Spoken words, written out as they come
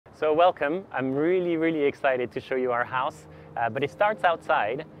So welcome. I'm really excited to show you our house, but it starts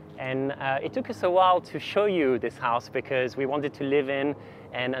outside, and it took us a while to show you this house because we wanted to live in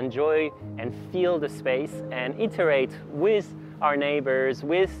and enjoy and feel the space and iterate with our neighbors,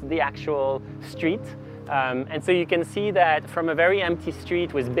 with the actual street. And so you can see that from a very empty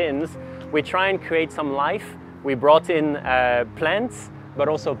street with bins, we try and create some life. We brought in plants, but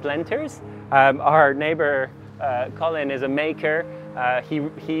also planters. Our neighbor, Colin, is a maker.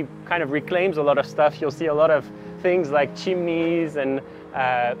 He kind of reclaims a lot of stuff. You'll see a lot of things like chimneys and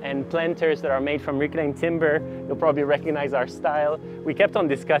planters that are made from reclaimed timber. You'll probably recognize our style. We kept on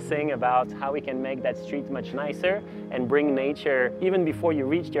discussing about how we can make that street much nicer and bring nature even before you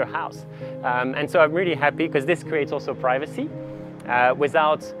reached your house. And so I'm really happy because this creates also privacy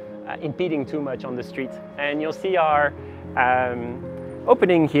without impeding too much on the street. And you'll see our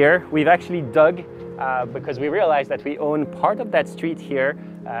opening here. We've actually dug because we realized that we own part of that street here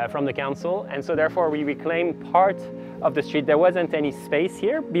from the council, and so therefore we reclaim part of the street. There wasn't any space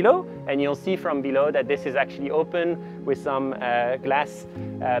here below, and you'll see from below that this is actually open with some glass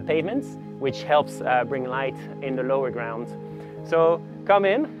pavements, which helps bring light in the lower ground. So come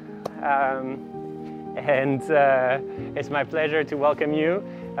in, and it's my pleasure to welcome you.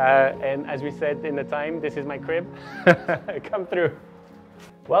 And as we said in the time, this is my crib. Come through.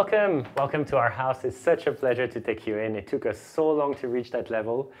 Welcome to our house. It's such a pleasure to take you in. It took us so long to reach that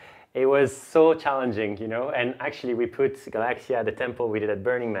level. It was so challenging, you know, and actually we put Galaxia, the temple we did at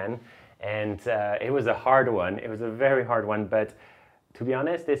Burning Man, and it was a hard one. It was a very hard one, but to be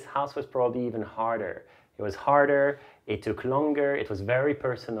honest, this house was probably even harder. It was harder, it took longer, it was very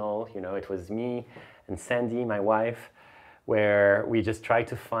personal, you know, it was me and Sandy, my wife, where we just try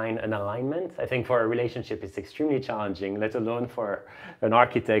to find an alignment. I think for a relationship it's extremely challenging, let alone for an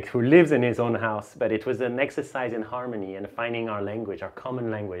architect who lives in his own house. But it was an exercise in harmony and finding our language, our common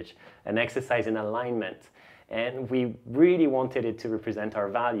language, an exercise in alignment. And we really wanted it to represent our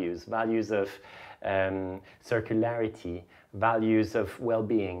values, values of circularity, values of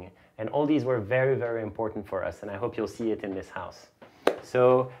well-being. And all these were very important for us, and I hope you'll see it in this house.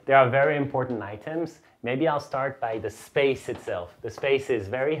 So there are very important items. Maybe I'll start by the space itself. The space is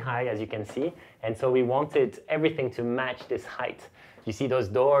very high, as you can see, and so we wanted everything to match this height. You see those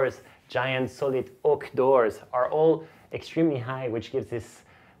doors, giant solid oak doors, are all extremely high, which gives this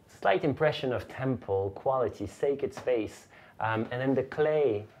slight impression of temple, quality, sacred space. And then the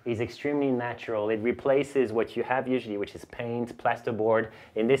clay is extremely natural. It replaces what you have usually, which is paint, plasterboard.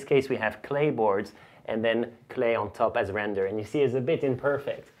 In this case, we have clay boards and then clay on top as render. And you see it's a bit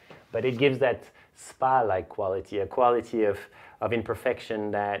imperfect, but it gives that spa-like quality, a quality of imperfection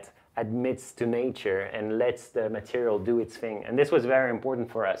that admits to nature and lets the material do its thing. And this was very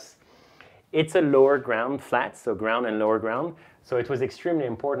important for us. It's a lower ground flat, so ground and lower ground. So it was extremely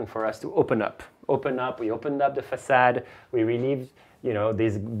important for us to open up. We opened up the facade. We relieved, you know,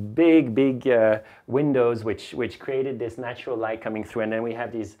 these big windows, which created this natural light coming through. And then we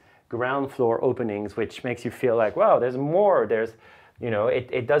have these ground floor openings, which makes you feel like, wow, there's more. There's, you know,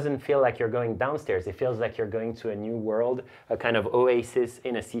 it doesn't feel like you're going downstairs. It feels like you're going to a new world, a kind of oasis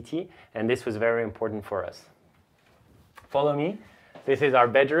in a city. And this was very important for us. Follow me. This is our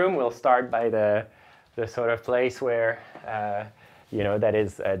bedroom. We'll start by the sort of place where, you know, that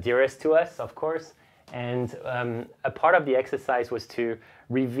is dearest to us, of course. And a part of the exercise was to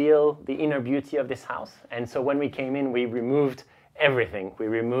reveal the inner beauty of this house. And so when we came in, we removed everything. We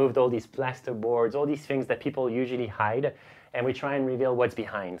removed all these plasterboards, all these things that people usually hide, and we try and reveal what's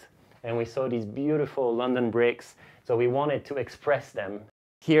behind. And we saw these beautiful London bricks, so we wanted to express them.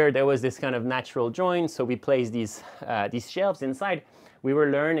 Here there was this kind of natural joint, so we placed these shelves inside. We were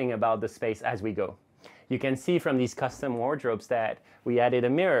learning about the space as we go. You can see from these custom wardrobes that we added a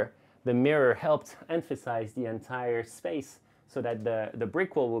mirror. The mirror helped emphasize the entire space so that the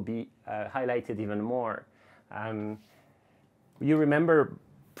brick wall will be highlighted even more. You remember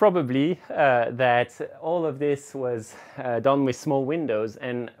probably that all of this was done with small windows,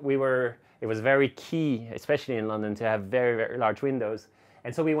 and it was very key, especially in London, to have very large windows.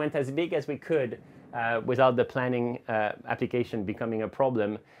 And so we went as big as we could without the planning application becoming a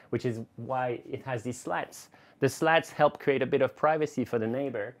problem, which is why it has these slats. The slats help create a bit of privacy for the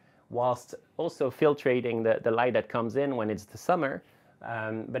neighbor, whilst also filtrating the light that comes in when it's the summer.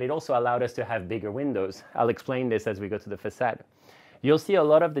 But it also allowed us to have bigger windows. I'll explain this as we go to the facade. You'll see a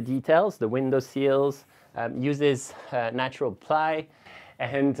lot of the details. The window seals uses natural ply,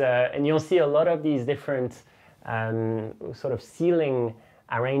 and you'll see a lot of these different sort of ceiling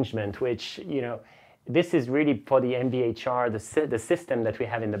arrangement, which, you know, this is really for the MBHR, the system that we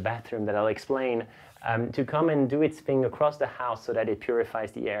have in the bathroom that I'll explain. to come and do its thing across the house so that it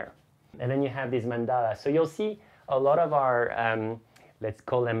purifies the air. And then you have these mandalas. So you'll see a lot of our, let's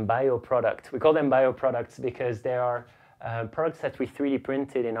call them bioproducts. We call them bioproducts because they are products that we 3D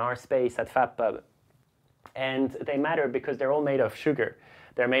printed in our space at FabPub. And they matter because they're all made of sugar.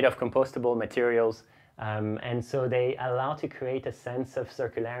 They're made of compostable materials. And so they allow to create a sense of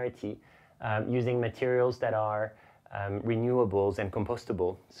circularity using materials that are renewables and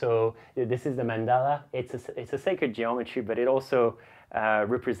compostable. So this is the mandala. It's a sacred geometry, but it also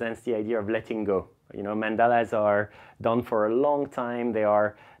represents the idea of letting go. You know, mandalas are done for a long time.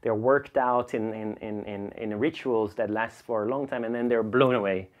 They're worked out in rituals that last for a long time, and then they're blown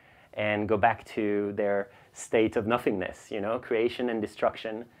away and go back to their state of nothingness. You know, creation and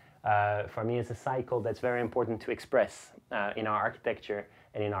destruction. For me, is a cycle that's very important to express in our architecture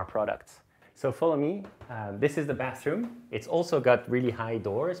and in our products. So follow me. This is the bathroom. It's also got really high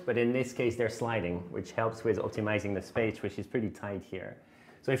doors, but in this case, they're sliding, which helps with optimizing the space, which is pretty tight here.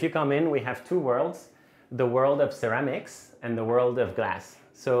 So if you come in, we have two worlds, the world of ceramics and the world of glass.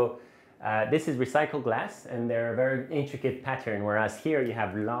 So this is recycled glass, and they're a very intricate pattern, whereas here you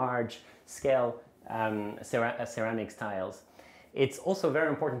have large scale ceramic tiles. It's also very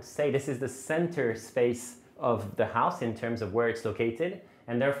important to say this is the center space of the house in terms of where it's located,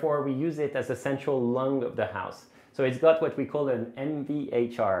 and therefore we use it as a central lung of the house. So it's got what we call an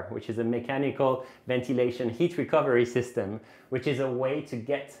MVHR, which is a mechanical ventilation heat recovery system, which is a way to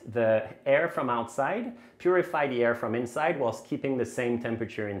get the air from outside, purify the air from inside whilst keeping the same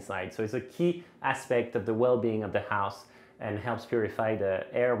temperature inside. So it's a key aspect of the well-being of the house and helps purify the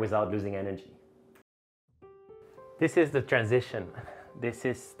air without losing energy. This is the transition. This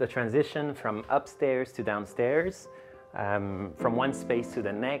is the transition from upstairs to downstairs, from one space to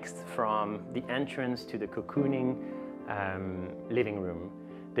the next, from the entrance to the cocooning living room.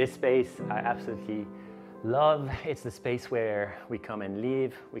 This space I absolutely love. It's the space where we come and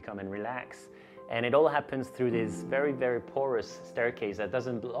live, we come and relax, and it all happens through this very, very porous staircase that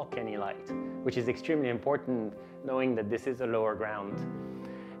doesn't block any light, which is extremely important knowing that this is a lower ground.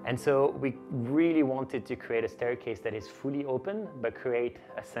 And so we really wanted to create a staircase that is fully open, but create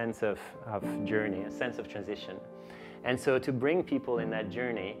a sense of journey, a sense of transition. And so to bring people in that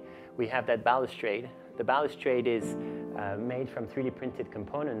journey, we have that balustrade. The balustrade is made from 3D printed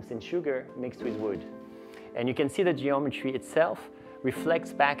components in sugar mixed with wood. And you can see the geometry itself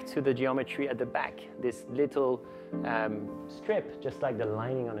reflects back to the geometry at the back. This little strip, just like the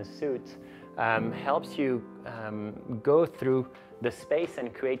lining on a suit, helps you go through the space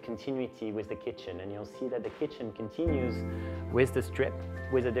and create continuity with the kitchen. And you'll see that the kitchen continues with the strip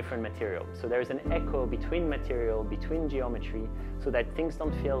with a different material. So there's an echo between material, between geometry, so that things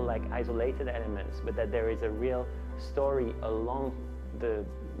don't feel like isolated elements, but that there is a real story along the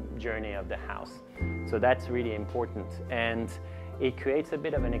journey of the house. So that's really important. And it creates a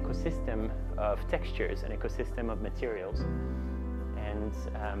bit of an ecosystem of textures, an ecosystem of materials. And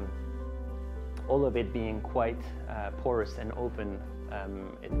all of it being quite porous and open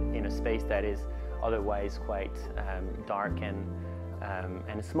in a space that is otherwise quite dark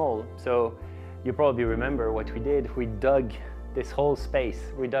and small. So you probably remember what we did. We dug this whole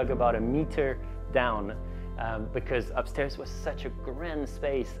space. We dug about 1 meter down because upstairs was such a grand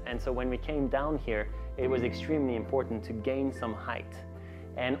space. And so when we came down here, it was extremely important to gain some height.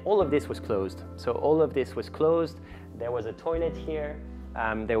 And all of this was closed. So all of this was closed. There was a toilet here.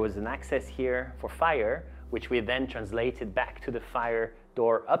 There was an access here for fire, which we then translated back to the fire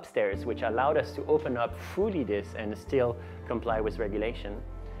door upstairs, which allowed us to open up fully this and still comply with regulation.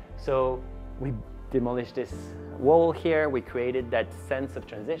 So we demolished this wall here. We created that sense of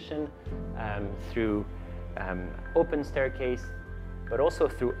transition through open staircase, but also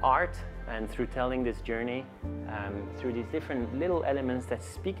through art and through telling this journey through these different little elements that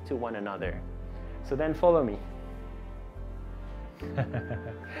speak to one another. So then follow me.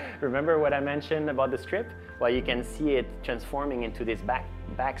 Remember what I mentioned about the strip? Well, you can see it transforming into this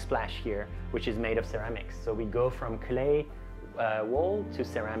backsplash here, which is made of ceramics. So we go from clay wall to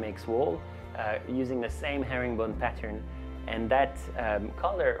ceramics wall using the same herringbone pattern, and that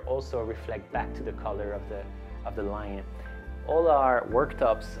color also reflects back to the color of the line. All our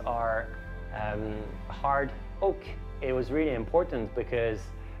worktops are hard oak. It was really important because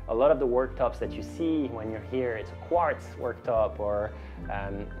a lot of the worktops that you see when you're here, it's a quartz worktop, or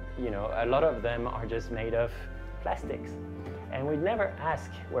you know, a lot of them are just made of plastics. And we never ask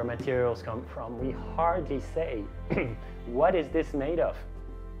where materials come from. We hardly say, what is this made of?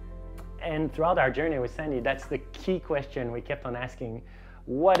 And throughout our journey with Sandy, that's the key question we kept on asking.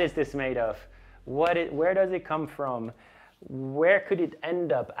 What is this made of? Where does it come from? Where could it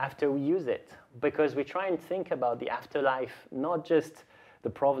end up after we use it? because we try and think about the afterlife, not just the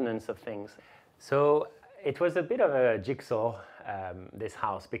provenance of things. So it was a bit of a jigsaw, this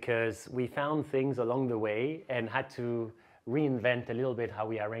house, because we found things along the way and had to reinvent a little bit how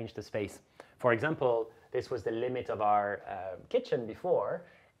we arranged the space. For example, this was the limit of our kitchen before,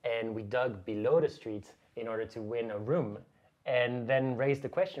 and we dug below the street in order to win a room, and then raised the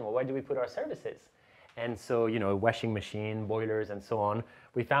question, well, where do we put our services? And so, you know, washing machine, boilers, and so on.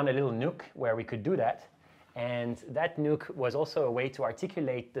 We found a little nook where we could do that. And that nook was also a way to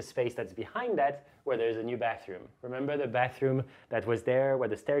articulate the space that's behind that, where there's a new bathroom. Remember the bathroom that was there, where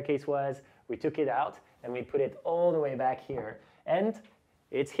the staircase was? We took it out, and we put it all the way back here. And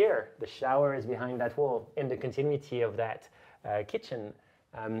it's here. The shower is behind that wall in the continuity of that kitchen.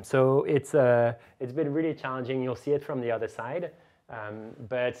 So it's been really challenging. You'll see it from the other side.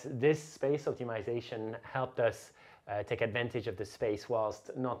 But this space optimization helped us take advantage of the space whilst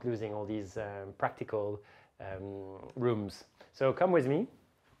not losing all these practical rooms. So come with me.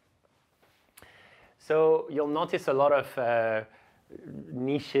 So you'll notice a lot of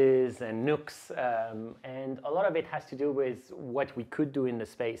niches and nooks, and a lot of it has to do with what we could do in the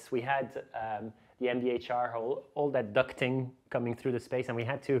space. We had the MDHR, all that ducting coming through the space, and we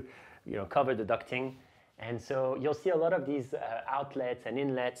had to, you know, cover the ducting. And so you'll see a lot of these outlets and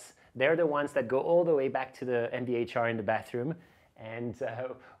inlets. They're the ones that go all the way back to the MDHR in the bathroom. And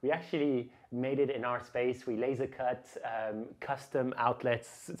we actually made it in our space. We laser cut custom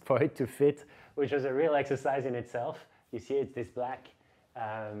outlets for it to fit, which was a real exercise in itself. You see it's this black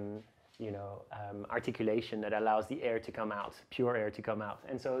articulation that allows the air to come out, pure air to come out.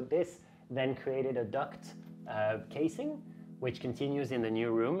 And so this then created a duct casing, which continues in the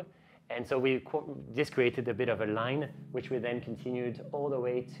new room. And so this created a bit of a line, which we then continued all the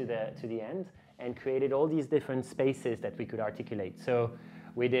way to the end and created all these different spaces that we could articulate. So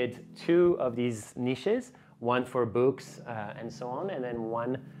we did 2 of these niches, one for books and so on, and then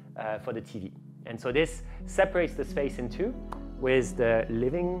one for the TV. And so this separates the space in 2, with the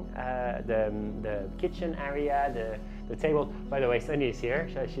living, the kitchen area, the table. By the way, Sandy is here.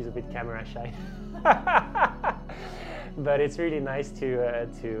 She's a bit camera shy. But it's really nice to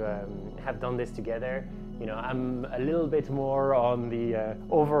have done this together. You know, I'm a little bit more on the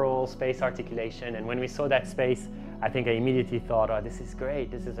overall space articulation, and when we saw that space, I think I immediately thought, oh, this is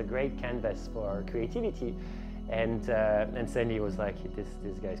great. This is a great canvas for creativity. And Sandy was like,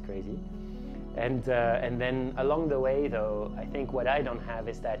 this guy's crazy. And then along the way, though, I think what I don't have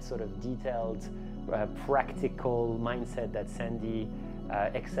is that sort of detailed, practical mindset that Sandy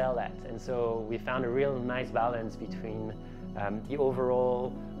excel at. And so we found a real nice balance between the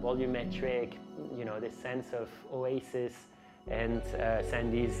overall volumetric, you know, this sense of oasis, and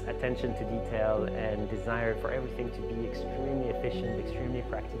Sandy's attention to detail and desire for everything to be extremely efficient, extremely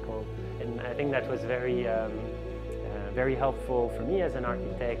practical. And I think that was very helpful for me as an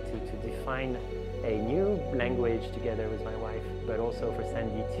architect to define a new language together with my wife, but also for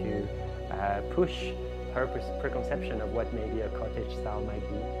Sandy to push her preconception of what maybe a cottage style might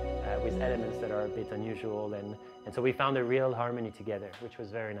be, with elements that are a bit unusual. And so we found a real harmony together, which was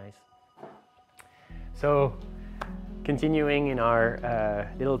very nice. So continuing in our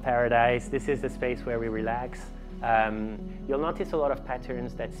little paradise, this is the space where we relax. You'll notice a lot of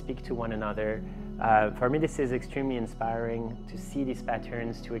patterns that speak to one another. For me, this is extremely inspiring to see these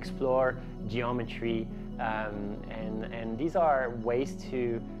patterns, to explore geometry, and these are ways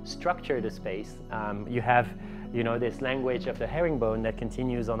to structure the space. You have, you know, this language of the herringbone that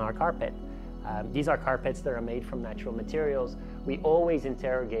continues on our carpet. These are carpets that are made from natural materials. We always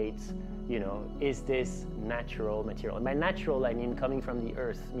interrogate, you know, is this natural material? And by natural, I mean coming from the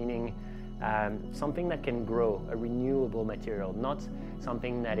earth, meaning something that can grow, a renewable material, not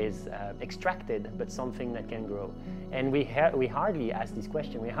something that is extracted, but something that can grow. And we hardly ask this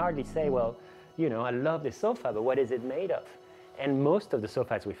question. We hardly say, well, you know, I love this sofa, but what is it made of? And most of the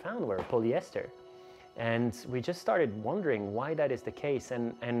sofas we found were polyester. And we just started wondering why that is the case,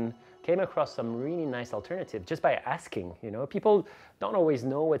 and came across some really nice alternatives just by asking. You know, people don't always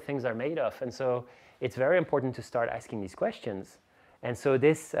know what things are made of, and so it's very important to start asking these questions. And so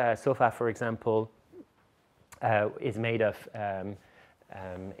this sofa, for example, is made of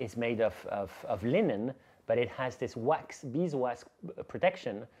linen, but it has this beeswax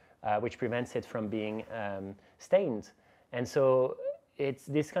protection, which prevents it from being stained. And so it's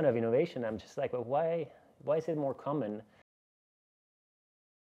this kind of innovation. I'm just like, well, why is it more common?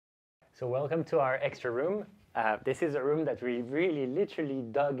 So welcome to our extra room. This is a room that we really literally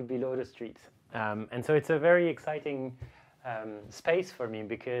dug below the street. And so it's a very exciting space for me,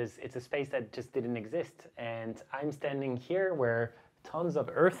 because it's a space that just didn't exist. And I'm standing here where tons of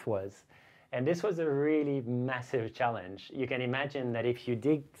earth was. And this was a really massive challenge. You can imagine that if you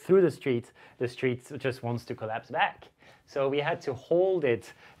dig through the streets just wants to collapse back. So we had to hold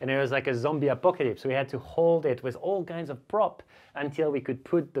it, and it was like a zombie apocalypse. We had to hold it with all kinds of prop until we could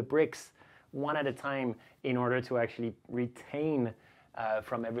put the bricks one at a time in order to actually retain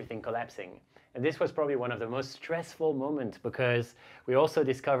from everything collapsing. And this was probably one of the most stressful moments because we also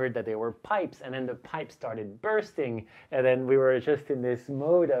discovered that there were pipes, and then the pipes started bursting, and then we were just in this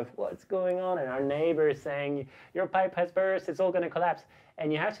mode of what's going on, and our neighbors saying, your pipe has burst, it's all going to collapse.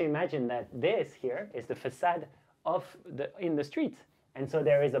 And you have to imagine that this here is the facade in the street. And so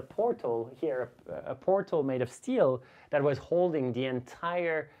there is a portal here, a portal made of steel that was holding the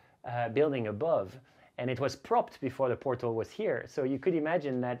entire building above. And it was propped before the portal was here. So you could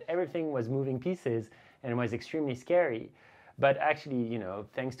imagine that everything was moving pieces and was extremely scary. But actually, you know,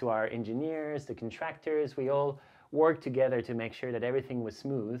 thanks to our engineers, the contractors, we all worked together to make sure that everything was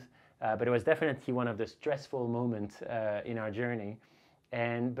smooth. But it was definitely one of the stressful moments in our journey.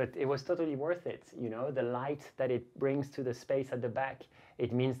 But it was totally worth it. You know, the light that it brings to the space at the back,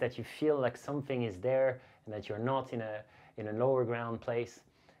 it means that you feel like something is there and that you're not in a lower ground place.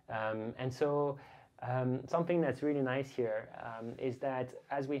 Something that's really nice here is that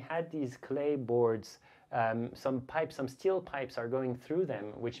as we had these clay boards, some steel pipes are going through them,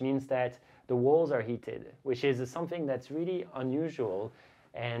 which means that the walls are heated, which is something that's really unusual,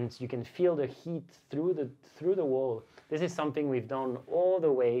 and you can feel the heat through the wall. This is something we've done all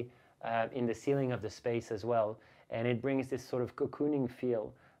the way in the ceiling of the space as well, and it brings this sort of cocooning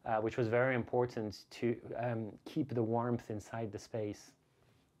feel, which was very important to keep the warmth inside the space.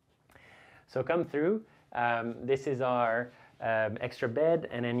 So come through, this is our extra bed,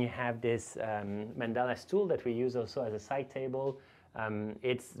 and then you have this mandala stool that we use also as a side table.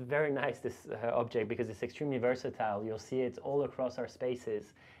 It's very nice, this object, because it's extremely versatile. You'll see it all across our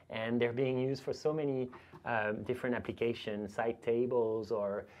spaces, and they're being used for so many different applications, side tables,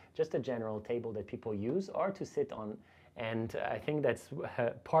 or just a general table that people use or to sit on. And I think that's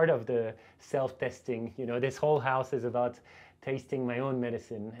part of the self-testing. You know, this whole house is about tasting my own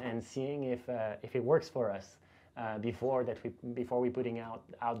medicine and seeing if it works for us before we putting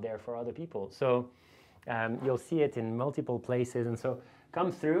out there for other people. So you'll see it in multiple places. And so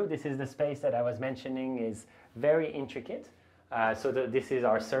come through. This is the space that I was mentioning is very intricate. This is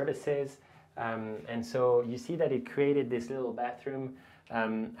our services. And so you see that it created this little bathroom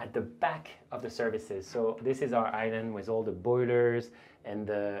at the back of the services. So this is our island with all the boilers and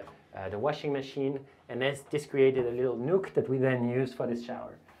the washing machine, and this created a little nook that we then use for this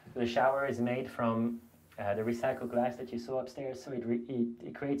shower. The shower is made from the recycled glass that you saw upstairs, so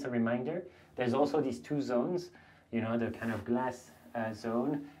it creates a reminder. There's also these two zones, you know, the kind of glass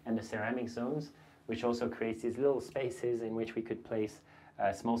zone and the ceramic zones, which also creates these little spaces in which we could place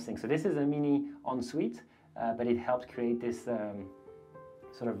small sinks. So this is a mini ensuite, but it helped create this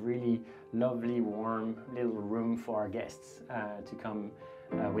sort of really lovely, warm little room for our guests to come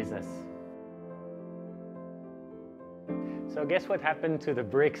with us. So guess what happened to the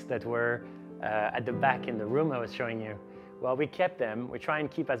bricks that were at the back in the room I was showing you? Well, we kept them. We try and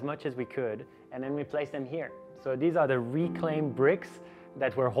keep as much as we could, and then we placed them here. So these are the reclaimed bricks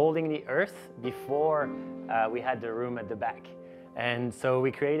that were holding the earth before we had the room at the back. And so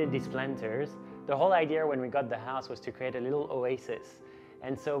we created these planters. The whole idea when we got the house was to create a little oasis.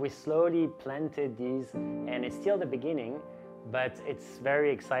 And so we slowly planted these, and it's still the beginning, but it's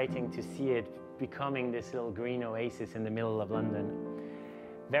very exciting to see it becoming this little green oasis in the middle of London.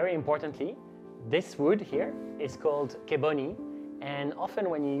 Very importantly, this wood here is called keboni, and often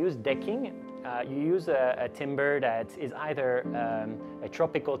when you use decking, you use a timber that is either a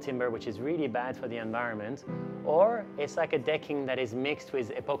tropical timber, which is really bad for the environment, or it's like a decking that is mixed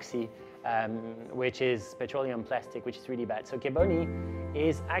with epoxy, which is petroleum plastic, which is really bad. So keboni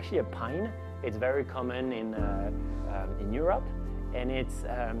is actually a pine. It's very common in Europe, and it's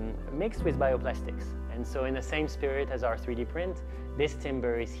mixed with bioplastics. And so in the same spirit as our 3D print, this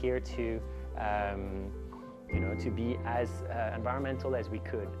timber is here to be as environmental as we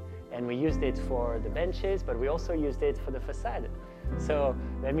could. And we used it for the benches, but we also used it for the facade. So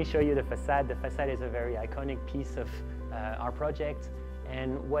let me show you the facade. The facade is a very iconic piece of our project.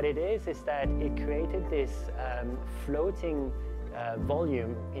 And what it is that it created this floating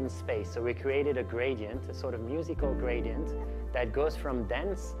volume in space. So we created a gradient, a sort of musical gradient that goes from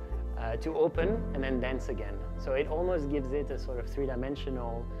dense to open and then dense again. So it almost gives it a sort of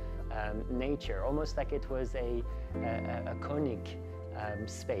three-dimensional nature, almost like it was a conic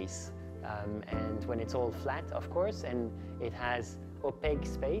space. And when it's all flat, of course, and it has opaque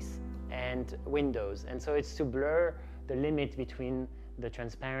space and windows. And so it's to blur the limit between the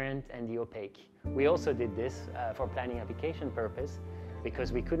transparent and the opaque. We also did this for planning application purpose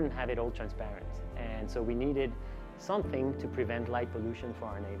because we couldn't have it all transparent. And so we needed something to prevent light pollution for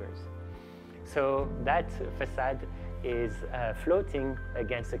our neighbors. So that facade is floating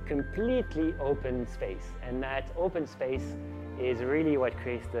against a completely open space. And that open space is really what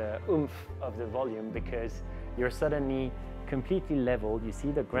creates the oomph of the volume, because you're suddenly completely leveled. You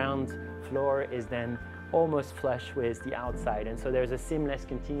see the ground floor is then almost flush with the outside, and so there's a seamless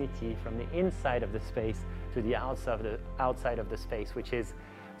continuity from the inside of the space to the outside of the space, which is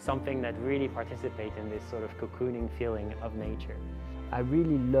something that really participates in this sort of cocooning feeling of nature. I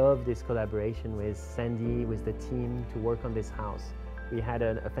really love this collaboration with Sandy, with the team, to work on this house. We had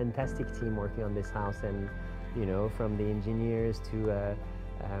a fantastic team working on this house, and you know, from the engineers to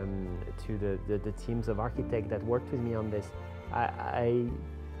the teams of architects that worked with me on this.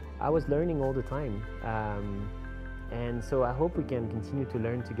 I was learning all the time, and so I hope we can continue to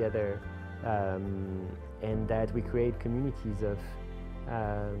learn together, and that we create communities of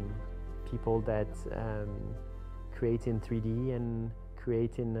people that create in 3D and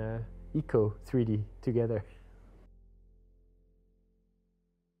create in eco 3D together.